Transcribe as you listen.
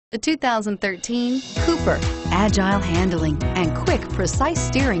The 2013 Cooper. Agile handling and quick, precise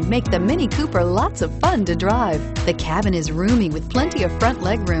steering make the MINI Cooper lots of fun to drive. The cabin is roomy with plenty of front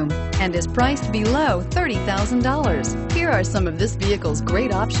legroom and is priced below $30,000. Here are some of this vehicle's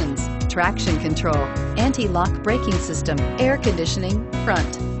great options: traction control, anti-lock braking system, air conditioning,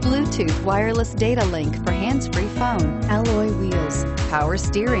 front, Bluetooth wireless data link for hands-free phone, alloy wheels, power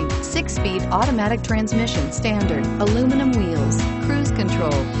steering, 6-speed automatic transmission standard, aluminum wheels, cruise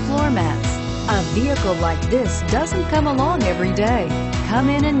control, floor mats. A vehicle like this doesn't come along every day. Come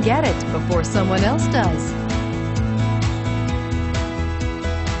in and get it before someone else does.